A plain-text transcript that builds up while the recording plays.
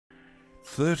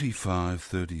35,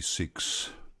 36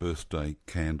 birthday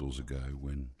candles ago,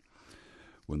 when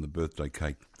the birthday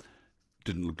cake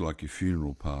didn't look like your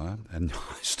funeral pyre and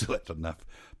I still had enough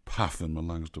puff in my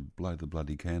lungs to blow the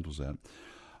bloody candles out,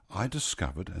 I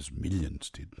discovered, as millions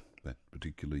did that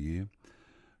particular year,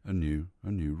 a new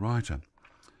writer.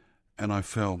 And I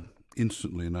fell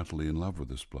instantly and utterly in love with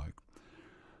this bloke,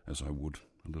 as I would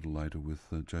a little later with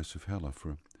Joseph Heller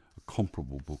for a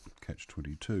comparable book,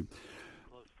 Catch-22. Close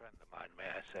friend of mine, may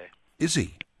I say. Is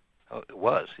he? Oh, it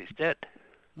was. He's dead.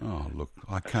 Oh, look,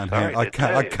 I can't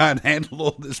handle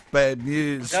all this bad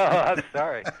news. No, I'm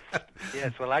sorry.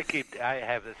 Yes, well, I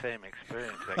have the same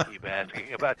experience. I keep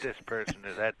asking about this person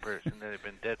or that person that have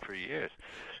been dead for years.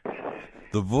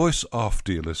 The voice off,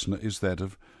 dear listener, is that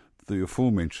of the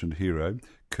aforementioned hero,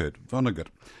 Kurt Vonnegut.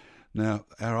 Now,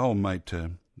 our old mate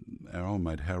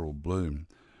Harold Bloom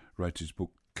wrote his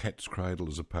book Cat's Cradle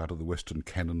as a part of the Western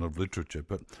canon of literature,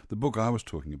 but the book I was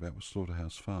talking about was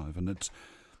SlaughterHouse-5, and it's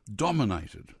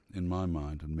dominated in my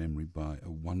mind and memory by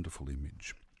a wonderful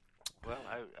image. Well,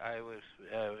 I was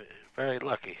very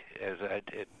lucky, as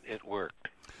it worked.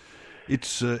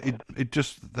 It's it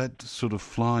just that sort of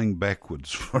flying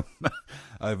backwards from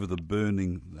over the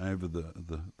burning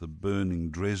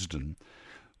Dresden,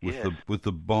 with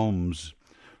the bombs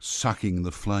sucking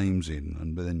the flames in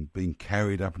and then being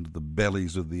carried up into the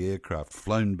bellies of the aircraft,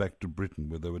 flown back to Britain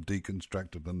where they were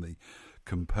deconstructed and the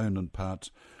component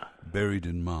parts buried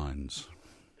in mines.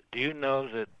 Do you know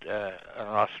that an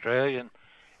Australian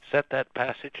set that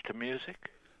passage to music?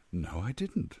 No, I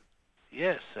didn't.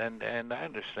 Yes, and I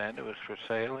understand it was for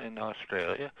sale in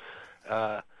Australia.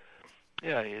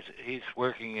 He's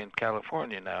working in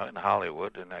California now, in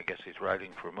Hollywood, and I guess he's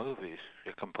writing for movies,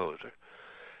 a composer.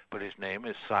 But his name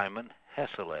is Simon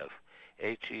Heselev,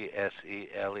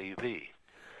 Heselev.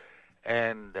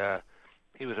 And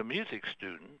he was a music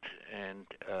student, and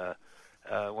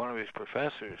one of his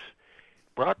professors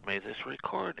brought me this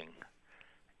recording.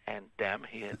 And damn,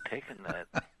 he had taken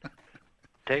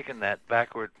that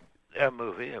backward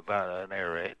movie about an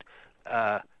air raid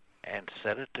and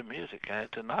set it to music, and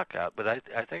it's a knockout. But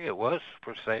I think it was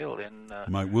for sale in.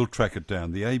 Mate, we'll track it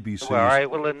down. The ABC. Well, all right.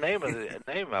 Well, the name of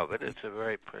it, it's a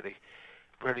very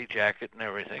pretty jacket and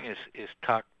everything. Is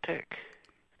Talk Tick.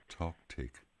 Talk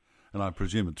Tick, and I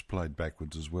presume it's played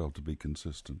backwards as well to be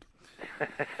consistent.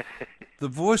 The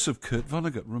voice of Kurt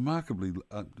Vonnegut, remarkably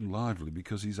lively,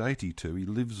 because he's 82. He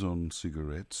lives on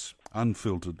cigarettes,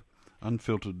 unfiltered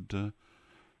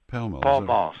Pall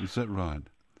Mall. Is that right?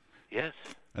 Yes.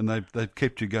 And they've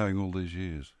kept you going all these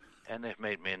years. And they've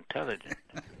made me intelligent.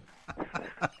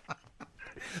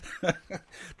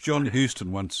 John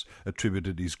Huston once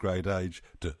attributed his great age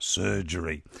to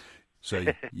surgery. So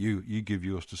you give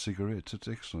yours to cigarettes. It's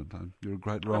excellent. You're a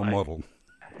great role model.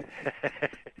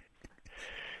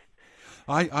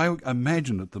 I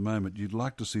imagine at the moment you'd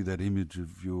like to see that image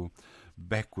of your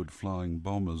backward-flying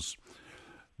bombers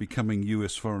becoming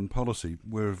US foreign policy,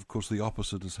 where, of course, the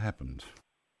opposite has happened.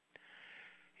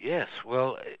 Yes,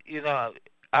 well,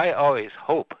 I always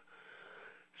hope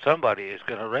somebody is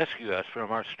going to rescue us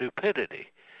from our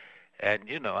stupidity. And,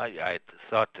 I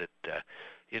thought that,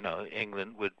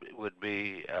 England would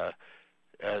be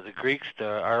the Greeks to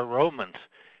our Romans.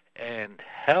 And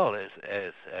hell, as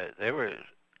they were,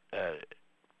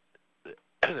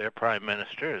 their prime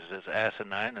minister is as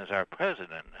asinine as our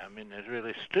president. I mean, it's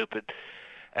really stupid.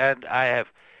 And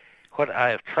what I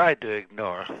have tried to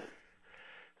ignore,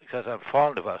 because I'm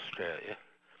fond of Australia,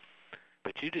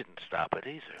 but you didn't stop it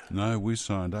either. No, we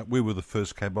signed up. We were the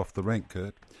first cab off the rank,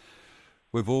 Kurt.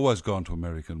 We've always gone to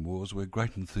American wars. We're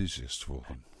great enthusiasts for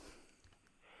them.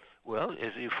 Well,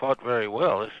 as you fought very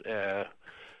well,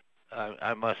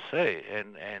 I must say,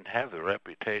 and have the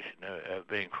reputation of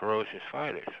being ferocious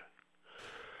fighters.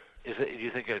 Do you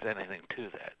think there's anything to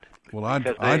that? Well,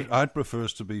 I'd prefer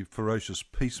us to be ferocious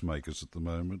peacemakers at the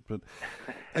moment. But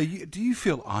do you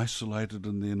feel isolated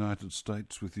in the United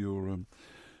States with your,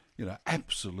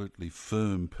 absolutely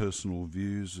firm personal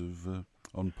views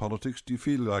on politics? Do you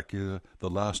feel like you're the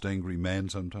last angry man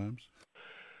sometimes?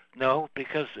 No,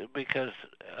 because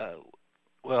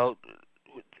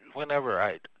whenever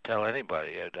I tell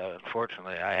anybody,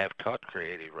 unfortunately, I have taught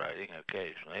creative writing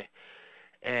occasionally,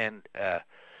 and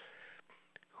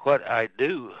what I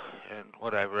do and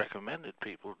what I've recommended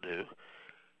people do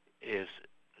is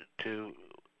to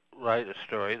write a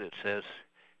story that says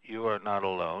you are not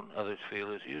alone, others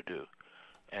feel as you do.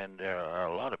 And there are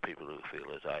a lot of people who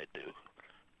feel as I do,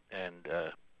 and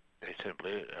they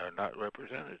simply are not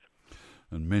represented.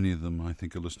 And many of them, I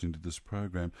think, are listening to this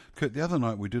program. Kurt, the other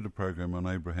night we did a program on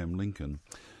Abraham Lincoln,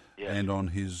 Yes. and on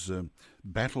his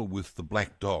battle with the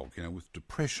black dog, with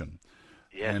depression.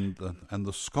 Yes. And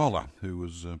the scholar who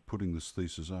was putting this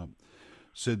thesis up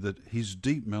said that his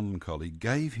deep melancholy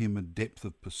gave him a depth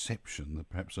of perception that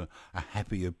perhaps a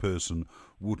happier person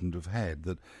wouldn't have had,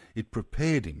 that it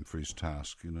prepared him for his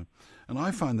task, And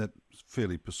I find that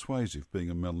fairly persuasive, being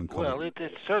a melancholic. Well,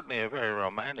 it's certainly a very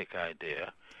romantic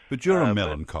idea. But you're a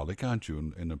melancholic, aren't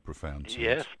you, in a profound sense?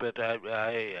 Yes, but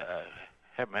I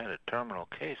haven't had a terminal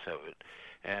case of it.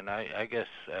 And I guess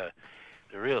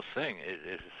the real thing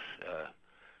is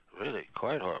really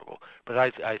quite horrible.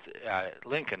 But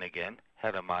Lincoln, again,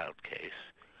 had a mild case.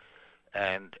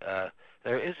 And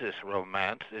there is this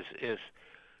romance, is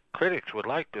critics would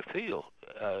like to feel,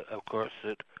 of course,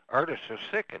 that artists are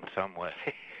sick in some way.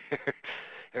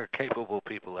 Or capable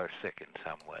people are sick in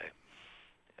some way.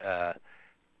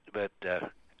 But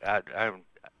I'm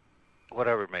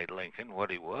whatever made Lincoln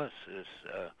what he was is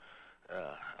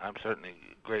I'm certainly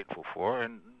grateful for.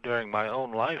 And during my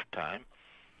own lifetime,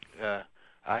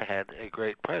 I had a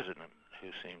great president who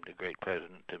seemed a great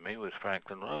president to me, was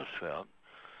Franklin Roosevelt.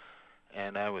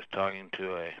 And I was talking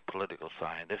to a political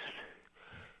scientist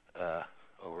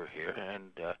over here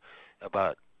and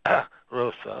about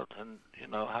Roosevelt and,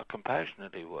 how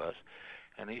compassionate he was.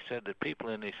 And he said that people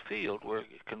in his field were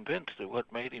convinced that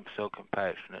what made him so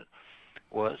compassionate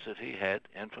was that he had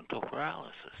infantile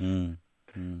paralysis. And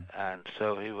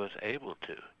so he was able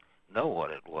to know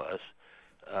what it was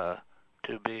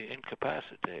to be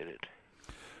incapacitated.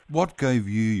 What gave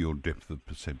you your depth of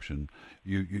perception?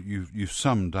 You've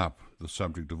summed up the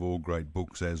subject of all great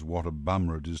books as what a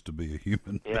bummer it is to be a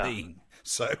human being.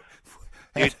 So,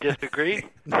 you disagree?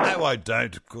 No, I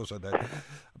don't. Of course, I don't.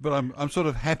 But I'm sort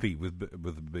of happy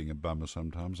with being a bummer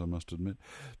sometimes, I must admit.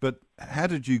 But how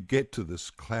did you get to this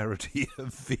clarity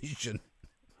of vision?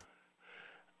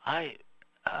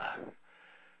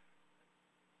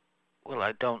 Well,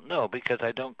 I don't know, because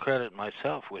I don't credit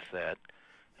myself with that.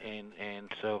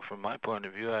 And so from my point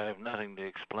of view, I have nothing to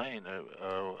explain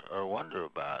or wonder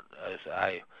about. As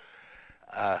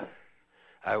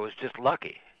I was just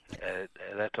lucky.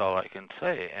 That's all I can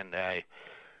say. And I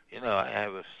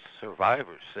have a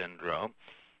survivor syndrome,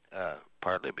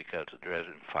 partly because of the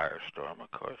Dresden firestorm, of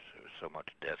course. There was so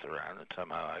much death around, and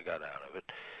somehow I got out of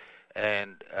it.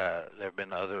 And there have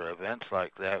been other events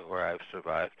like that where I've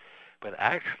survived. But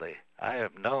actually, I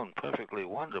have known perfectly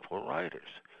wonderful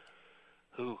writers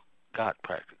who got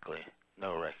practically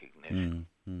no recognition.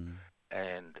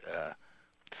 And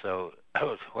so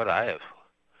what I have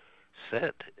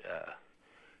said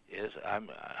is I'm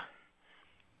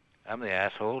the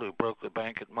asshole who broke the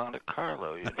bank at Monte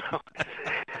Carlo,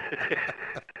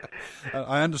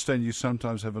 I understand you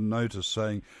sometimes have a notice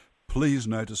saying, please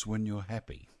notice when you're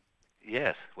happy.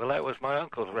 Yes, well, that was my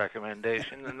uncle's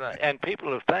recommendation, and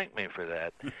people have thanked me for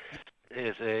that.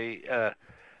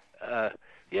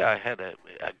 I had a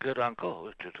good uncle,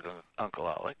 which was Uncle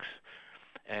Alex,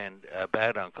 and a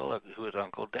bad uncle, who was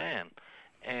Uncle Dan.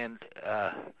 And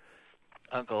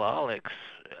Uncle Alex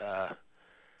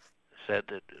said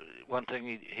that one thing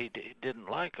he didn't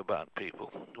like about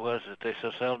people was that they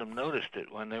so seldom noticed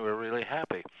it when they were really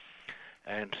happy.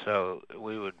 And so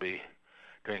we would be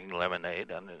drinking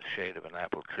lemonade under the shade of an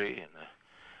apple tree in the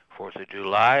 4th of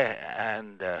July,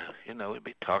 and, we'd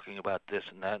be talking about this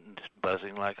and that and just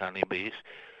buzzing like honeybees.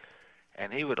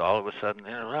 And he would all of a sudden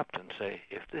interrupt and say,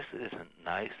 if this isn't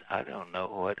nice, I don't know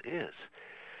what is.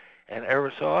 And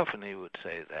ever so often he would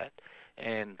say that.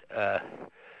 And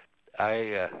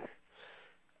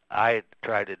I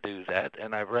try to do that,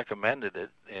 and I've recommended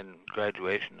it in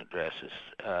graduation addresses,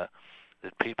 that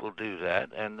people do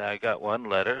that. And I got one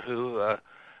letter who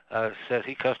said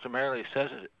he customarily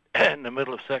says it in the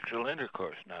middle of sexual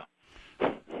intercourse now.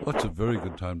 Well, that's a very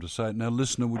good time to say it. Now,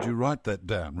 listener, would you write that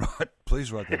down, right?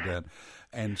 Please write that down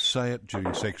and say it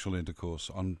during sexual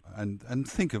intercourse and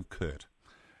think of Kurt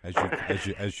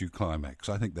as you climax.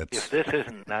 I think that's... If this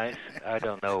isn't nice, I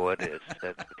don't know what is.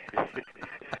 Well,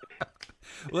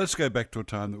 let's go back to a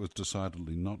time that was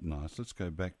decidedly not nice. Let's go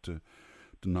back to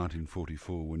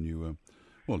 1944 when you were,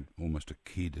 well, almost a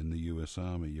kid in the US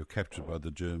Army. You're captured by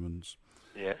the Germans.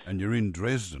 Yes. And you're in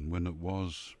Dresden when it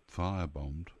was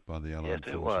firebombed by the Allied forces.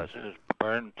 Yes, it was. It was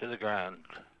burned to the ground.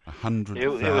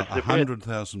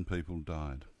 100,000 people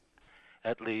died.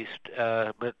 At least.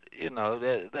 But,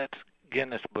 that's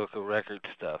Guinness Book of Record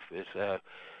stuff. It's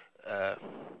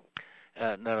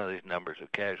none of these numbers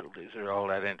of casualties are all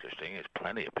that interesting. It's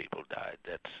plenty of people died.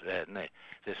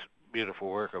 This beautiful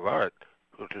work of art,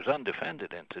 which was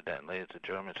undefended, incidentally, as the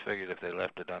Germans figured if they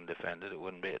left it undefended, it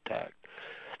wouldn't be attacked.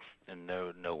 And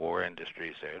no war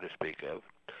industries there to speak of.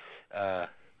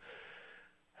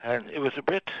 And it was the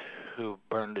Brits who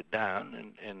burned it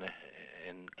down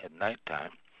at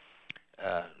nighttime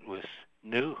with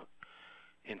new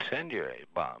incendiary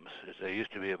bombs. They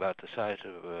used to be about the size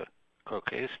of a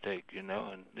croquet stick, and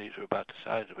these were about the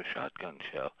size of a shotgun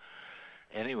shell.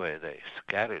 Anyway, they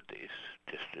scattered these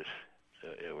just as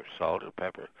it were salt or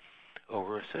pepper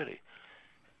over a city,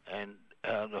 and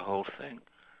the whole thing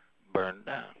burned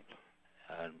down.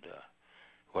 And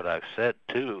what I've said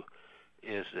too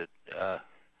is that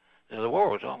the war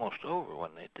was almost over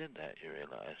when they did that. You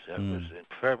realize that was in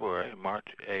February, March,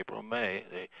 April, May.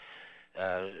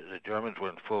 The Germans were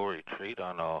in full retreat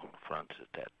on all fronts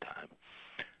at that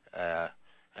time,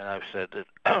 and I've said that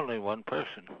only one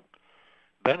person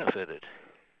benefited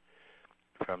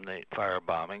from the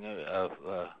firebombing of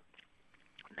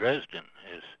Dresden.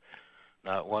 Is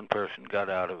not one person got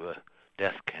out of a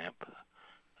death camp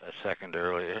a second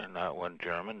earlier. Not one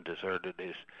German deserted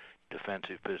his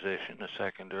defensive position a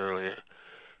second earlier.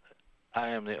 I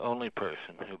am the only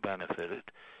person who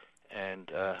benefited,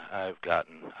 and I've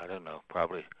gotten, I don't know,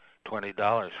 probably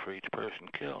 $20 for each person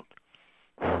killed.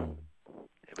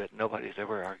 But nobody's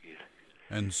ever argued.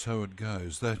 And so it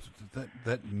goes. That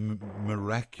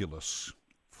miraculous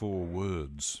 4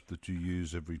 words that you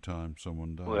use every time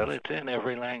someone dies. Well, it's in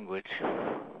every language.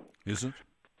 Is it?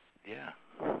 Yeah.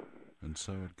 And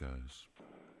so it goes.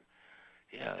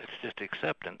 Yeah, it's just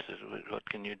acceptance. What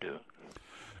can you do?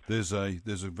 There's a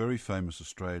very famous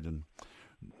Australian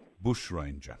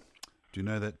bushranger. Do you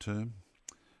know that term?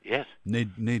 Yes.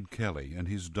 Ned Kelly, and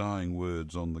his dying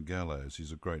words on the gallows,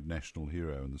 he's a great national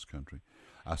hero in this country,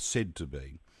 are said to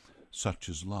be, "Such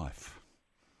is life."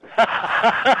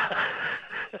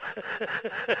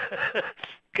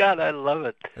 God, I love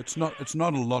it. It's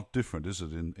not a lot different, is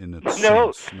it? In its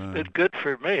no, sense? No, but good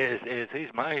for me. Is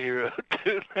he's my hero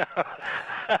too now?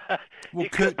 Well, he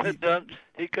couldn't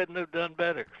have done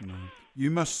better. No.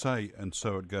 You must say, and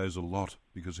so it goes a lot,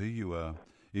 because here you are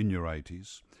in your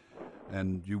 80s,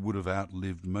 and you would have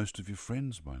outlived most of your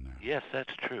friends by now. Yes,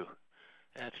 that's true.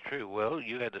 That's true. Well,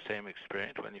 you had the same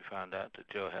experience when you found out that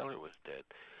Joe Heller was dead.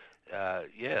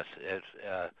 Yes,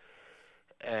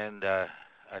 and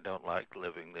I don't like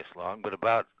living this long, but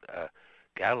about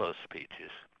gallows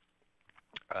speeches,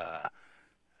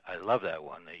 I love that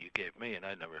one that you gave me, and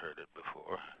I'd never heard it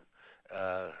before.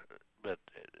 But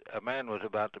a man was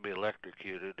about to be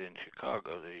electrocuted in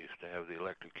Chicago. They used to have the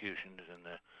electrocutions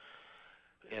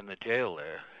in the jail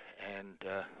there, and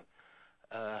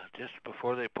just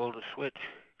before they pulled a switch,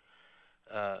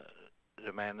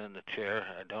 the man in the chair,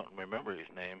 I don't remember his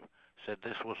name, said,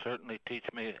 "This will certainly teach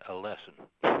me a lesson."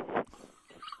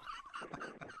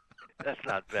 That's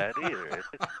not bad either, is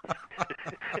it?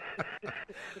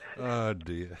 Oh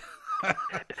dear.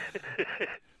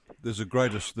 There's a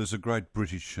great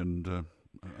British and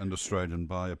Australian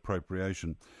by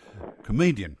appropriation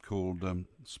comedian called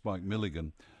Spike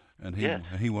Milligan, and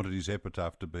he wanted his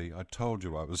epitaph to be, "I told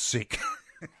you I was sick."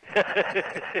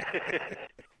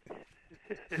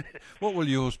 What will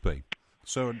yours be?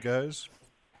 So it goes?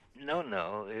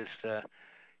 No. It's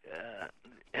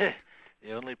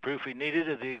the only proof he needed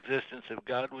of the existence of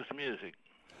God was music.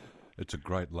 It's a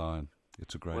great line.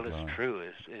 Well, it's true.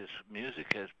 His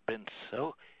music has been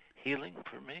so healing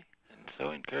for me and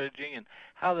so encouraging. And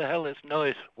how the hell this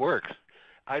noise works,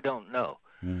 I don't know.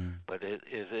 But is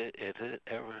it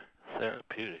ever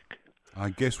therapeutic? I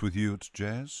guess with you it's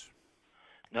jazz?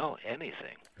 No,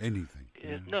 anything. Anything?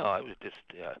 No, I was just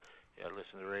I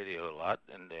listen to the radio a lot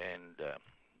and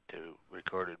to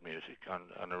recorded music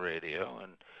on the radio,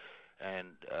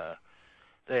 and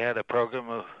they had a program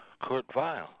of Kurt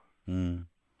Weill. And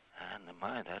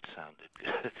my, that sounded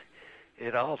good.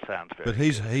 It all sounds very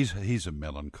good. But he's a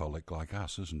melancholic like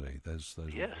us, isn't he? Those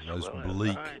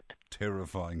bleak,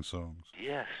 terrifying songs.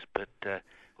 Yes, but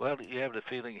you have the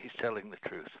feeling he's telling the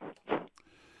truth.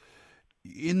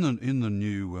 In the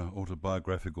new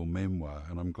autobiographical memoir,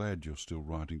 and I'm glad you're still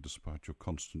writing despite your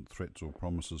constant threats or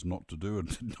promises not to do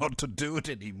it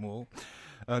anymore.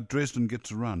 Dresden gets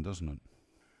a run, doesn't it?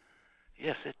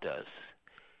 Yes, it does.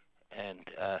 And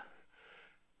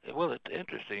it's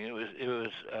interesting. It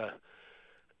was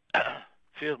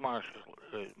Field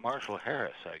Marshal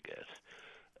Harris, I guess,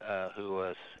 who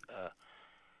was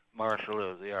Marshal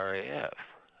of the RAF,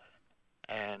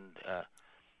 and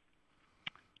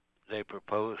they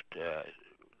proposed,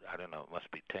 I don't know, it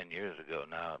must be 10 years ago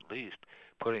now at least,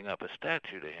 putting up a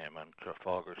statue to him on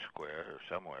Trafalgar Square or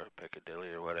somewhere, Piccadilly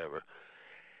or whatever.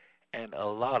 And a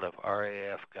lot of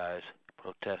RAF guys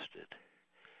protested.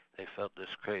 They felt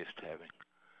disgraced having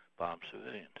bombed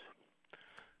civilians.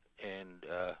 And,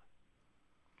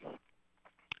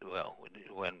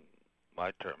 when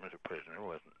my term as a prisoner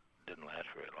didn't last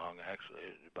very long. Actually,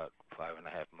 it was about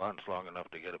 5.5 months, long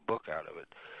enough to get a book out of it.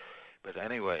 But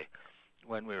anyway,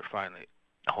 when we were finally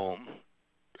home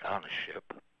on a ship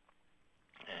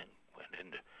and went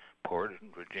into port in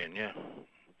Virginia,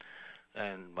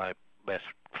 and my best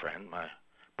friend, my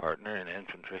partner in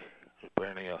infantry, was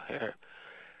Bernie O'Hare,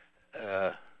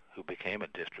 who became a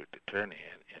district attorney,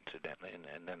 incidentally,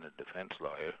 and then a defense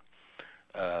lawyer.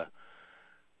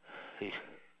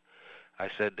 I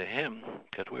said to him,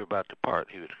 because we were about to part,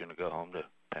 he was going to go home to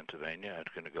Pennsylvania, I was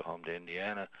going to go home to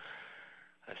Indiana.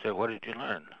 I said, "What did you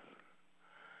learn?"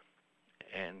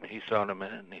 And he saw in a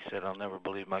minute, and he said, "I'll never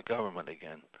believe my government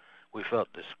again." We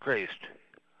felt disgraced.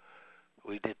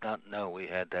 We did not know we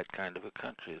had that kind of a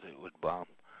country that would bomb,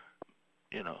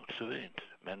 civilians,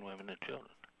 men, women, and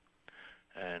children.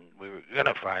 And we were going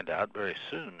to find out very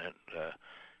soon that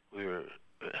we were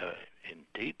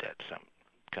indeed at some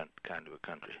kind of a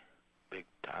country, big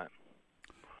time.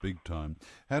 Big time.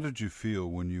 How did you feel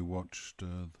when you watched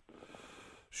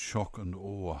shock and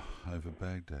awe over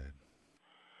Baghdad?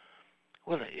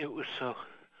 Well, it was so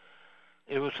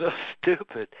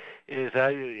stupid.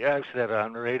 I've said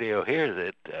on the radio here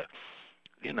that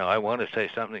I want to say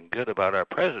something good about our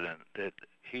president, that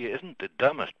he isn't the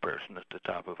dumbest person at the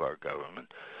top of our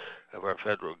government, of our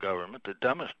federal government. The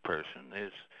dumbest person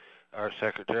is our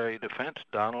Secretary of Defense,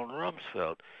 Donald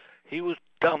Rumsfeld. He was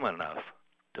dumb enough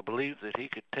to believe that he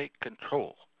could take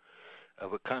control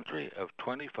of a country of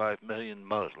 25 million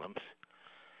Muslims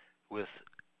with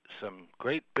some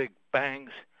great big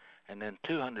bangs and then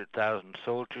 200,000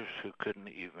 soldiers who couldn't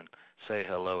even say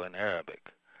hello in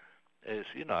Arabic.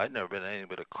 I'd never been anything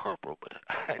but a corporal, but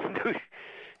I knew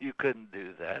you couldn't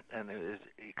do that, and it was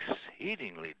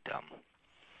exceedingly dumb.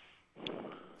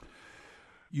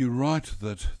 You write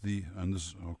that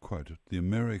I'll quote it, "The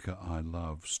America I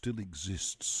love still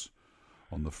exists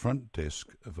on the front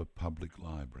desk of a public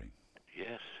library."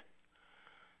 Yes.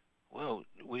 Well,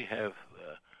 we have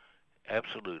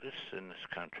absolutists in this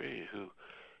country who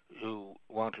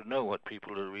want to know what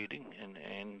people are reading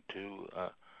and to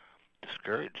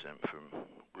discourage them from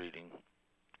reading.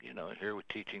 Here we're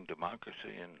teaching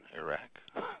democracy in Iraq.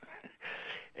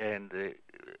 And the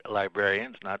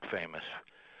librarians, not famous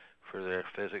for their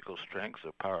physical strength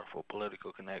or powerful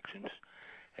political connections,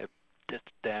 have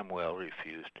just damn well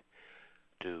refused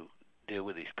to deal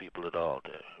with these people at all,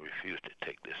 to refuse to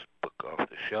take this book off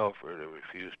the shelf, or to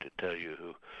refuse to tell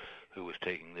you who was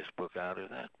taking this book out or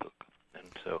that book.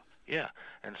 And so,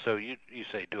 you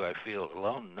say, do I feel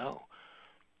alone? No.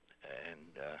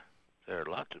 And there are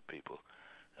lots of people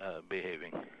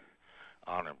behaving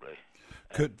honorably.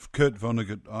 Kurt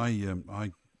Vonnegut,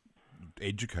 I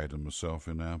educated myself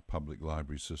in our public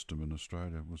library system in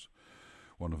Australia. It was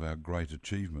one of our great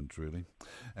achievements, really.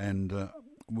 And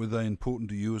were they important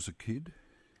to you as a kid?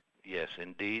 Yes,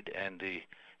 indeed. And the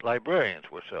librarians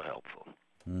were so helpful.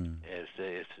 As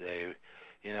they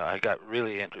I got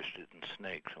really interested in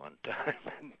snakes one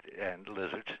time and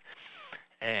lizards,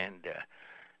 and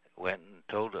went and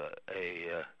told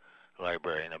a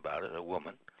librarian about it, a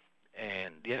woman.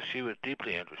 And yes, she was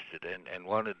deeply interested and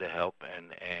wanted to help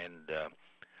and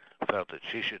felt that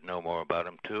she should know more about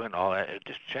him too, and all that.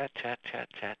 Just chat.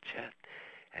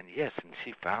 And yes, and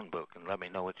she found book and let me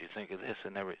know what you think of this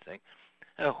and everything.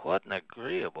 Oh, what an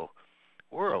agreeable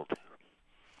world.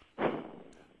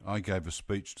 I gave a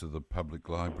speech to the public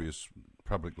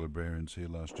librarians here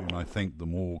last year, and I thanked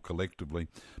them all collectively,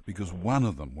 because one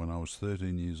of them, when I was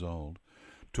 13 years old,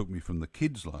 took me from the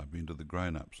kids' library into the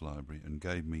grown-ups' library and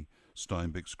gave me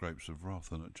Steinbeck's Grapes of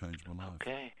Wrath, and it changed my life.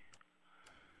 Okay.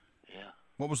 Yeah.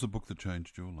 What was the book that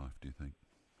changed your life, do you think?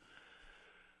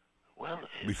 Well,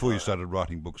 before you started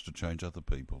writing books to change other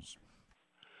people's?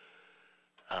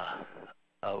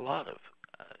 A lot of,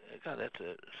 God, that's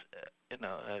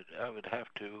I would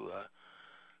have to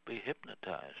be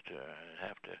hypnotized, or I'd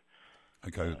have to.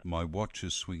 Okay, my watch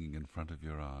is swinging in front of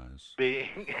your eyes.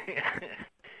 Being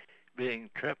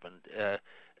trippant.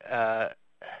 God,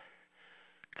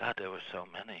 there were so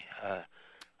many.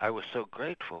 I was so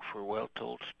grateful for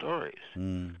well-told stories.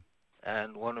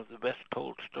 And one of the best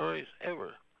told stories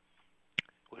ever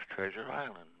was Treasure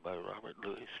Island by Robert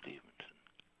Louis Stevenson.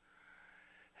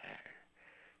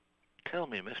 Tell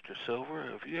me, Mr.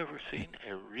 Silver, have you ever seen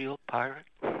a real pirate?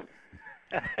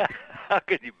 How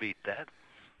can you beat that?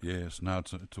 Yes, no,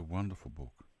 it's a wonderful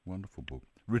book,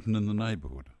 written in the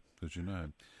neighbourhood, as you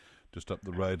know, just up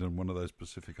the road in one of those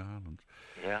Pacific islands.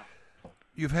 Yeah.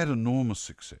 You've had enormous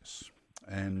success,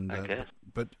 and I guess.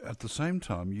 but at the same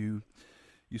time, you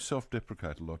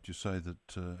self-deprecate a lot. You say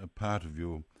that a part of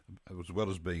your as well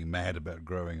as being mad about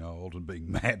growing old and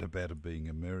being mad about being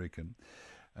American,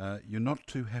 you're not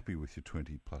too happy with your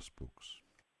 20-plus books.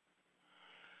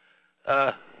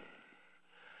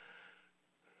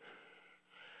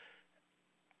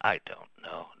 I don't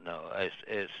know. No,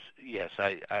 yes,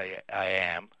 I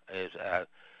am.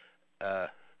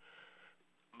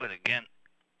 But again,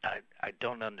 I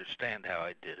don't understand how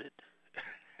I did it,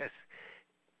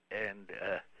 and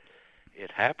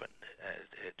it happened.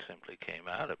 It simply came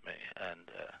out of me,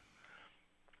 and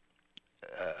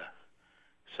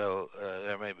so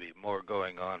there may be more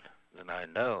going on than I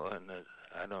know, and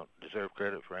I don't deserve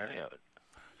credit for any of it.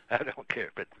 I don't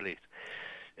care, but please.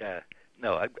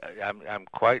 No, I'm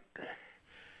quite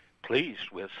pleased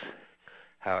with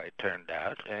how it turned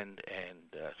out, and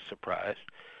surprised.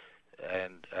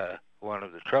 And one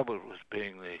of the troubles was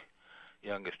being the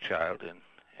youngest child in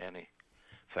any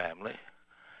family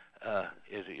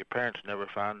is that your parents never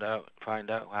find out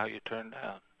how you turned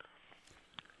out.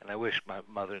 And I wish my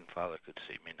mother and father could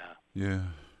see me now.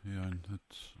 Yeah,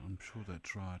 I'm sure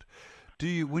that's right. Do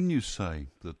you, when you say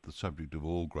that the subject of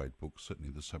all great books,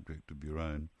 certainly the subject of your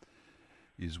own,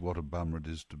 is what a bummer it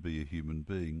is to be a human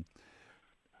being,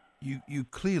 you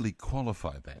clearly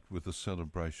qualify that with a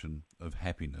celebration of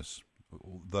happiness.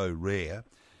 Though rare,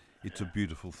 it's a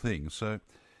beautiful thing. So,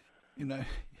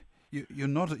 you're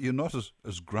not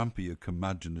as grumpy a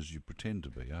curmudgeon as you pretend to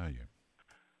be, are you?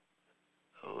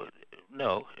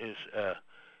 No,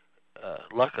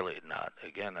 luckily not.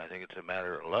 Again, I think it's a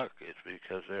matter of luck. It's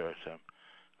because there are some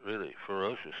really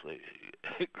ferociously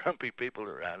grumpy people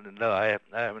around. And no, I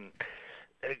haven't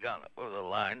gone over the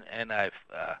line. And I've,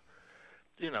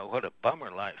 what a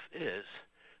bummer life is.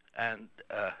 And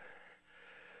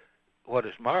what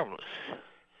is marvelous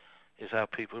is how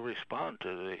people respond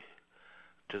to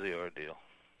the ordeal.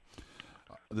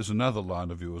 There's another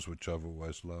line of yours which I've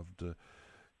always loved.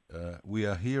 We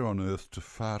are here on Earth to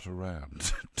fart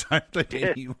around. Don't let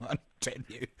anyone tell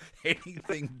you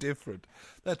anything different.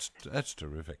 That's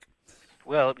terrific.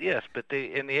 Well, yes, but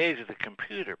in the age of the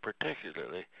computer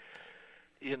particularly,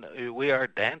 we are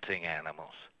dancing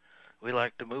animals. We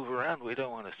like to move around. We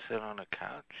don't want to sit on a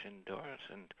couch indoors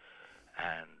and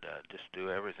just do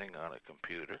everything on a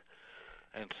computer.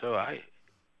 And so I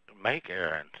make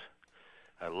errands.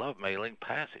 I love mailing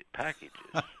packages.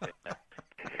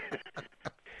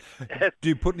 Do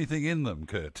you put anything in them,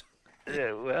 Kurt?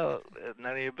 Yeah, well,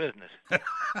 none of your business.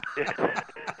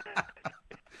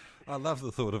 I love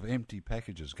the thought of empty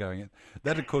packages going in.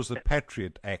 That, of course, the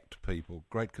Patriot Act people,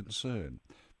 great concern.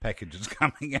 Packages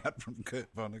coming out from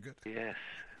Kurt Vonnegut. Yes.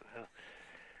 Well,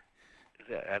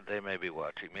 they may be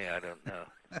watching me. I don't know.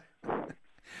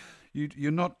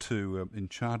 You're not too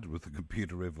enchanted with the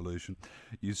computer revolution.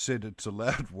 You said it's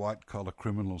allowed white-collar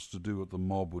criminals to do what the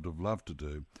mob would have loved to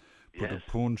do. Put a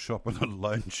pawn shop and a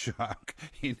loan shark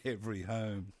in every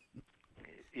home.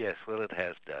 Yes, well, it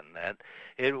has done that.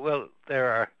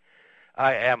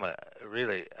 I am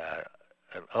really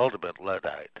an ultimate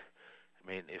Luddite. I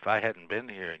mean, if I hadn't been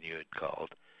here and you had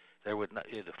called,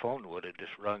 the phone would have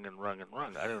just rung and rung and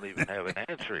rung. I don't even have an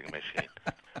answering machine.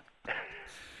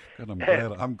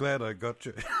 God, I'm glad I got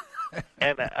you.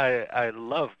 And I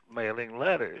love mailing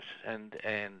letters, and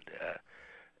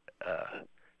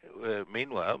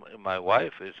meanwhile, my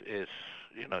wife is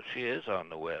she is on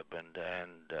the web and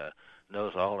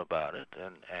knows all about it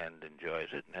and enjoys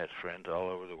it and has friends all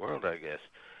over the world, I guess.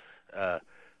 I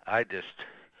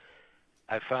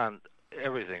found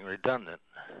everything redundant.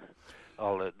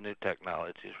 All the new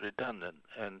technology is redundant.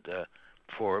 And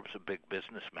Forbes, a big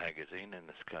business magazine in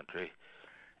this country,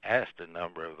 asked a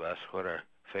number of us what our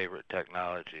favorite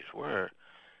technologies were.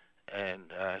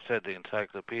 And I said the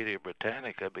Encyclopedia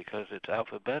Britannica because it's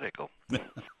alphabetical.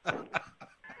 Well,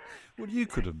 you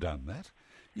could have done that.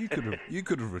 You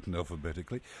could have written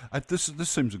alphabetically. This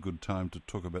seems a good time to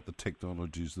talk about the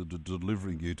technologies that are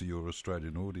delivering you to your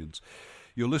Australian audience.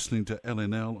 You're listening to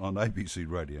LNL on ABC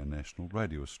Radio National,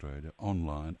 Radio Australia,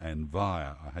 online and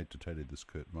via, I hate to tell you this,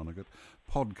 Kurt Vonnegut,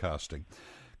 podcasting.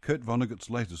 Kurt Vonnegut's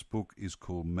latest book is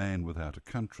called Man Without a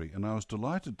Country, and I was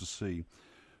delighted to see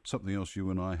something else you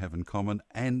and I have in common,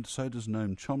 and so does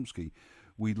Noam Chomsky.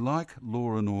 We like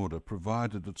Law and Order,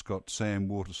 provided it's got Sam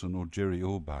Waterston or Jerry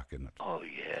Orbach in it. Oh,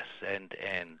 yes, and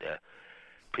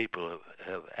people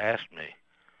have asked me,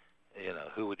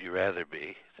 who would you rather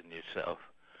be than yourself?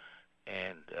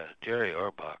 And Jerry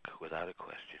Orbach, without a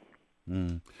question.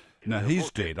 Mm. Now, he's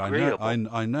dead.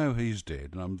 I know he's dead,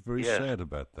 and I'm very sad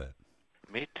about that.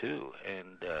 Me too.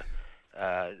 And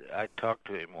I talked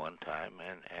to him one time,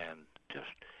 and just,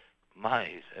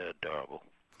 he's adorable.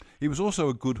 He was also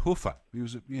a good hoofer. He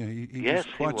was, he was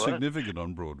quite significant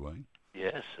on Broadway.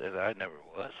 Yes, and I never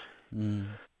was. Mm.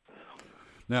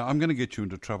 Now, I'm going to get you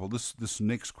into trouble. This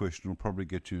next question will probably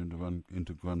get you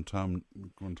into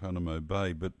Guantanamo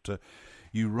Bay, but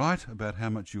you write about how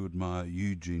much you admire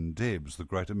Eugene Debs, the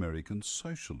great American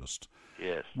socialist.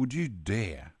 Yes. Would you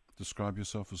dare describe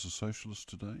yourself as a socialist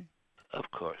today?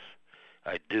 Of course.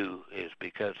 I do, is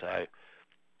because I'm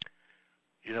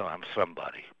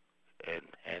somebody, and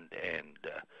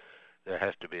there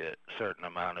has to be a certain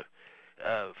amount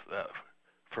of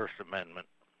First Amendment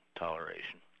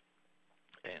toleration.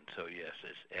 And so yes,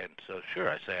 sure,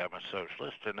 I say I'm a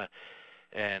socialist,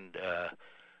 and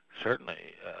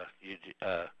certainly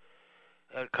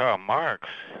Karl Marx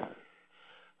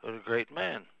was a great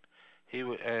man.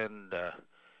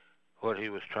 What he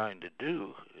was trying to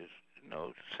do is,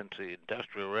 since the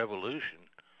Industrial Revolution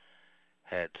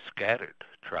had scattered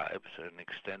tribes and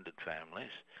extended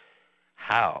families,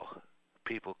 how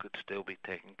people could still be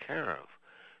taken care of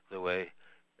the way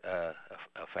a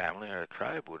family or a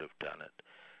tribe would have done it.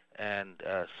 And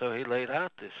so he laid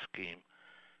out this scheme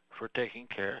for taking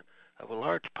care of a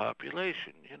large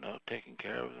population, taking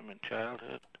care of them in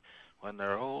childhood, when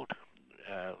they're old,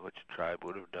 which a tribe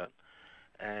would have done.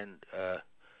 And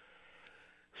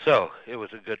so it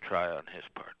was a good try on his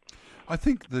part. I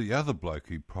think the other bloke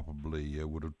who probably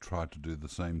would have tried to do the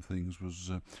same things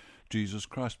was Jesus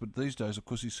Christ, but these days, of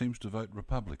course, he seems to vote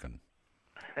Republican.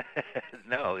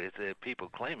 No, people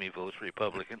claim he votes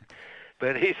Republican,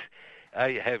 but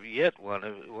I have yet one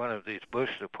of these Bush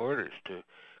supporters to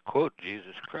quote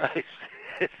Jesus Christ.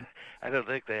 I don't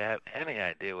think they have any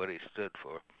idea what he stood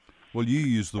for. Well, you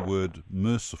use the word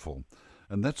merciful,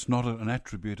 and that's not an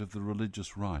attribute of the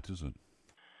religious right, is it?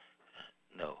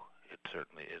 No, it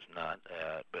certainly is not.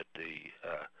 But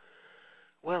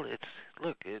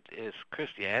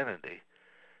Christianity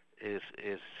is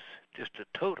just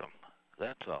a totem.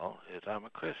 That's all. I'm a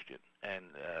Christian,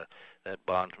 and that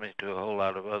bonds me to a whole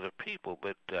lot of other people.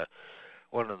 But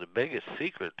one of the biggest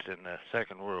secrets in the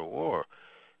Second World War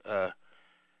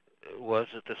was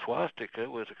that the swastika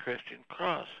was a Christian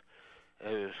cross. It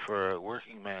was for a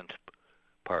working man's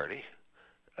party,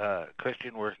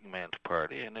 Christian working man's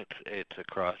party, and it's a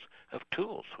cross of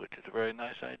tools, which is a very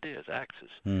nice idea, as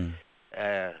axes. Mm.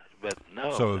 But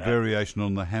no. So a variation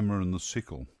on the hammer and the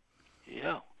sickle.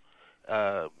 Yeah.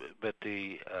 But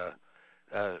the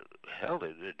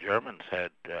Germans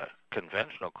had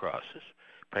conventional crosses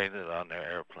painted on their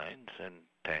airplanes and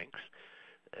tanks,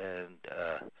 and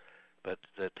but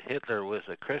that Hitler was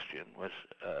a Christian was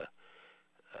the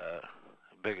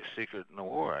biggest secret in the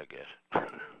war, I guess.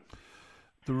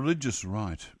 The religious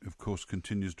right, of course,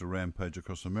 continues to rampage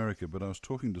across America, but I was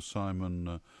talking to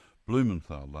Simon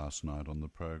Blumenthal last night on the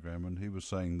program, and he was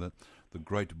saying that the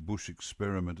great Bush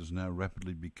experiment is now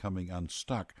rapidly becoming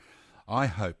unstuck. I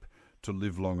hope to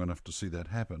live long enough to see that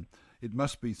happen. It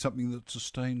must be something that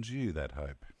sustains you, that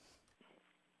hope.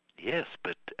 Yes,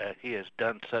 but he has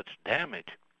done such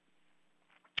damage.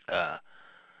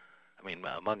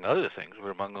 Among other things,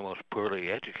 we're among the most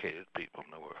poorly educated people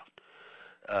in the world.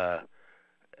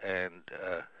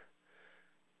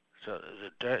 So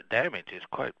the damage is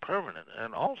quite permanent.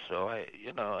 And also,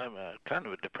 I'm a kind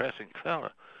of a depressing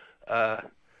fellow.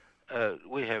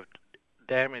 We have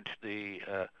damaged the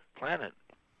planet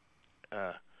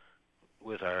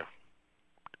with our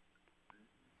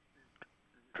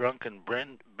drunken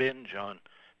binge on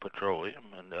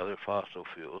petroleum and other fossil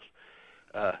fuels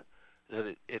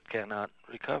that it cannot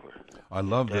recover. I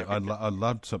loved it. I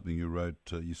loved something you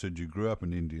wrote. You said you grew up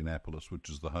in Indianapolis, which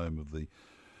is the home of the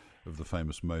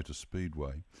famous Motor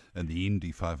Speedway and the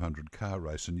Indy 500 car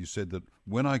race, and you said that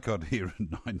when I got here in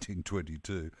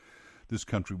 1922, this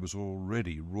country was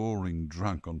already roaring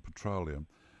drunk on petroleum,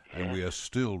 and yes. We are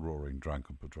still roaring drunk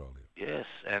on petroleum. Yes,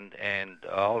 and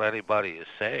all anybody is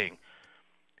saying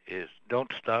is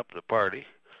don't stop the party,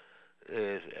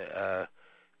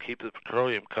 keep the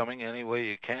petroleum coming any way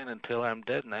you can until I'm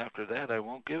dead, and after that I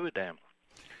won't give a damn.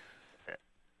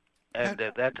 And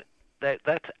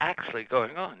that's actually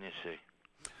going on, you see.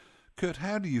 Kurt,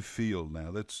 how do you feel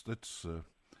now? That's a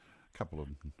couple of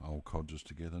old codgers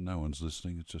together. No one's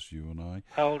listening. It's just you and I.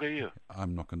 How old are you?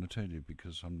 I'm not going to tell you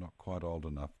because I'm not quite old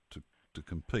enough to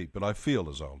compete, but I feel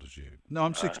as old as you. No,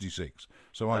 I'm 66,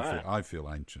 so I feel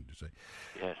ancient, you see.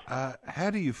 Yes. How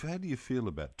do you feel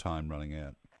about time running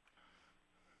out?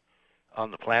 On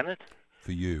the planet?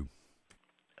 For you.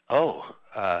 Oh,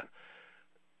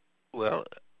 well,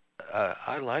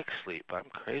 I like sleep. I'm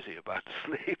crazy about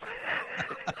sleep.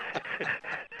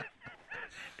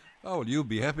 Oh, well, you'll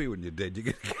be happy when you're dead. You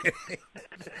get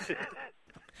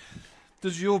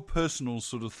Does your personal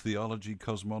sort of theology,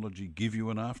 cosmology give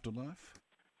you an afterlife?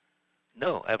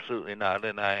 No, absolutely not.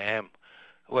 And I am.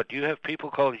 What, do you have people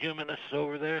called humanists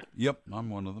over there? Yep, I'm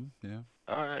one of them, yeah.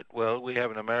 All right. Well, we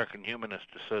have an American Humanist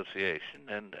Association,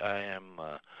 and I am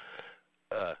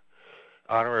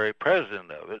honorary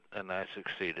president of it, and I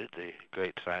succeeded the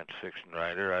great science fiction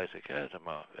writer Isaac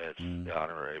Asimov as the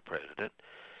honorary president.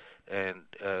 And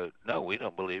no, we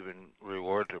don't believe in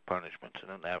rewards or punishments in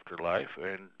an afterlife,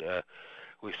 and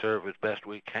we serve as best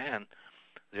we can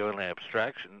the only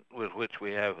abstraction with which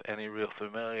we have any real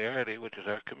familiarity, which is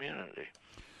our community.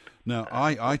 Now,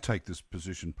 I take this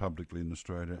position publicly in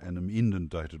Australia and am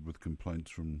inundated with complaints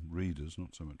from readers,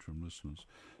 not so much from listeners,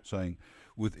 saying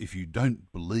if you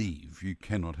don't believe, you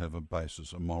cannot have a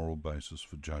moral basis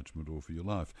for judgment or for your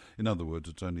life. In other words,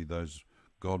 it's only those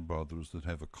God-brotherers that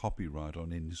have a copyright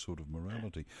on any sort of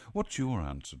morality. What's your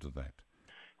answer to that?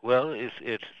 Well,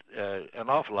 it's an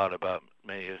awful lot about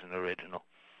me as an original.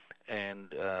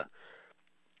 And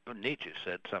Nietzsche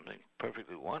said something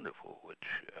perfectly wonderful, which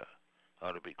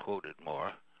ought to be quoted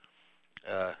more.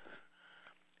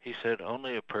 He said,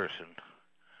 only a person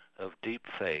of deep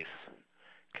faith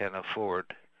can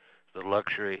afford the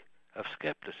luxury of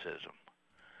skepticism.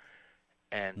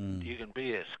 And you can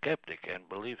be a skeptic and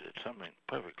believe that something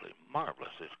perfectly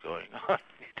marvelous is going on.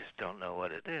 You just don't know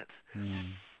what it is.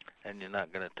 And you're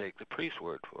not going to take the priest's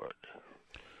word for it.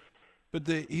 But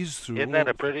there is Isn't that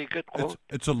a pretty good quote?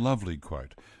 It's a lovely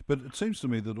quote. But it seems to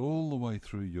me that all the way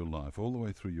through your life, all the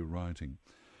way through your writing,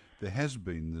 there has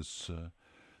been this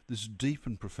deep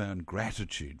and profound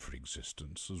gratitude for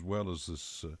existence, as well as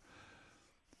this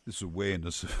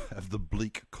awareness of the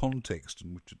bleak context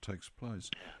in which it takes place.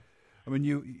 I mean,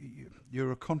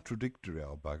 you're a contradictory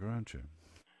old bugger, aren't you?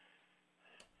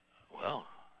 Well,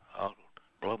 I'll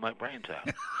blow my brains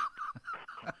out.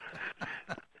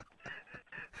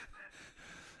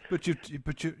 But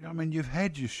I mean, you've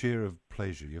had your share of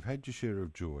pleasure. You've had your share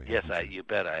of joy. Yes, you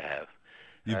bet I have.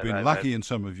 You've been lucky in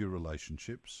some of your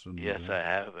relationships. Yes, I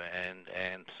have,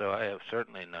 and so I have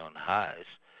certainly known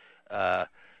highs.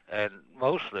 And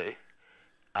mostly,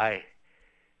 I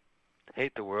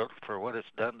hate the world for what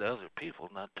it's done to other people,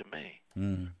 not to me.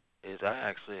 Is I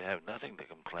actually have nothing to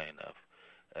complain of,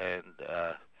 and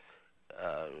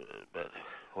but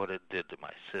what it did to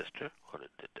my sister, what it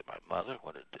did to my mother,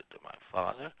 what it did to my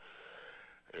father,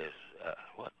 is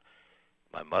what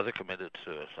my mother committed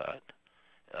suicide.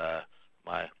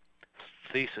 My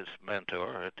thesis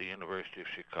mentor at the University of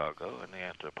Chicago in the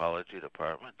anthropology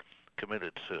department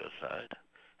committed suicide.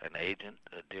 A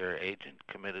dear agent,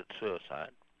 committed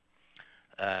suicide.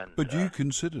 And but you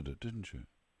considered it, didn't you?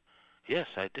 Yes,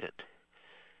 I did.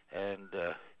 And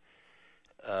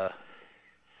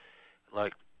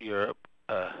like Europe,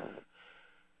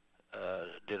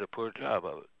 did a poor job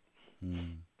of it.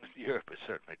 Europe has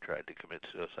certainly tried to commit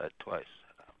suicide twice.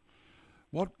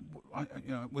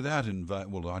 Without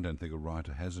I don't think a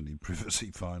writer has any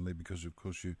privacy finally, because of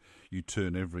course you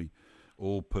turn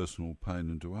all personal pain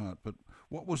into art. But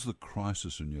what was the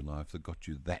crisis in your life that got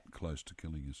you that close to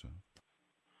killing yourself?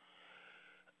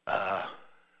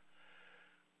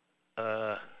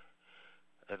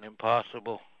 An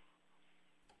impossible.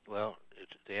 Well,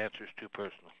 the answer is too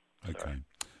personal. Okay. Sorry.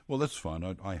 Well, that's fine.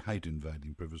 I hate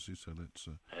invading privacy, so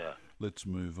let's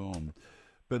move on.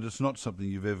 But it's not something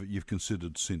you've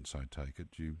considered since, I take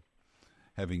it. You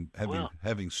having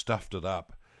stuffed it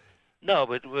up. No,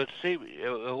 but see,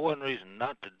 one reason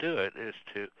not to do it is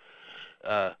to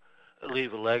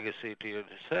leave a legacy to your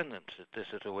descendants that this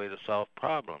is a way to solve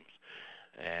problems.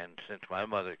 And since my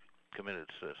mother committed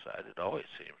suicide, it always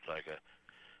seems like a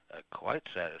quite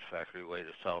satisfactory way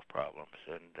to solve problems.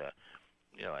 And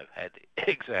I've had the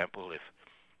example if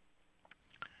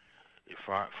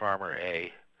farmer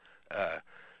A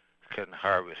can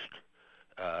harvest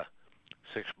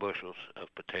 6 bushels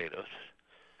of potatoes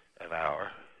an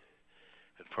hour,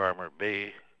 and farmer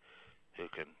B, who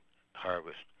can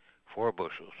harvest 4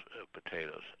 bushels of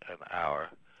potatoes an hour,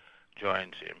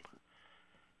 joins him,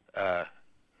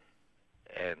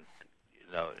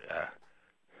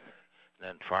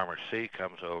 then farmer C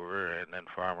comes over, and then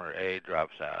farmer A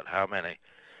drops out. How many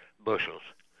bushels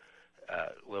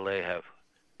will they have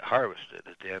harvested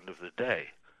at the end of the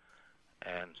day?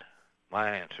 And my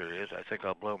answer is, I think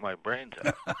I'll blow my brains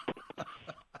out.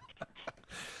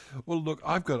 Well, look,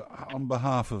 I've got, on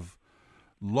behalf of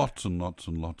lots and lots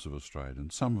and lots of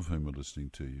Australians, some of whom are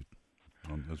listening to you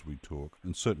as we talk,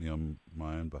 and certainly on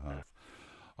my own behalf,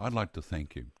 I'd like to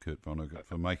thank you, Kurt Vonnegut,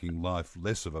 for making life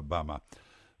less of a bummer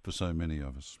for so many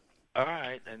of us. All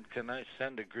right, and can I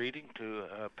send a greeting to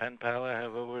a pen pal I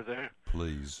have over there?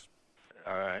 Please.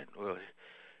 All right, well,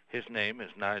 his name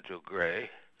is Nigel Gray,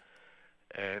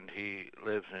 and he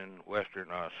lives in Western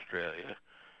Australia,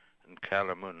 in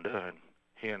Kalamunda, and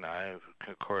he and I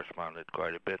have corresponded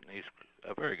quite a bit, and he's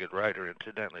a very good writer,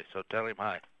 incidentally, so tell him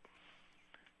hi.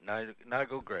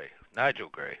 Nigel Gray.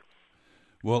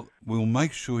 Well, we'll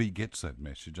make sure he gets that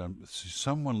message.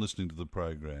 Someone listening to the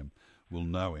program will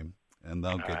know him, and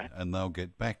they'll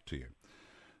get back to you.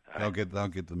 They'll get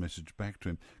the message back to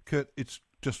him. Kurt, it's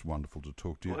just wonderful to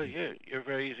talk to you. Well, you're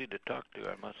very easy to talk to,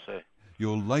 I must say.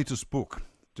 Your latest book,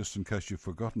 just in case you've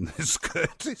forgotten this,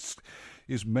 Kurt,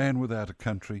 is Man Without a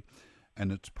Country,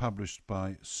 and it's published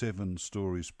by Seven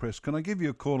Stories Press. Can I give you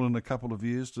a call in a couple of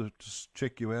years to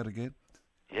check you out again?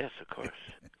 Yes, of course.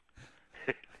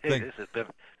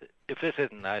 If this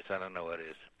isn't nice, I don't know what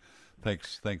is.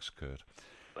 Thanks, Kurt.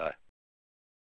 Bye.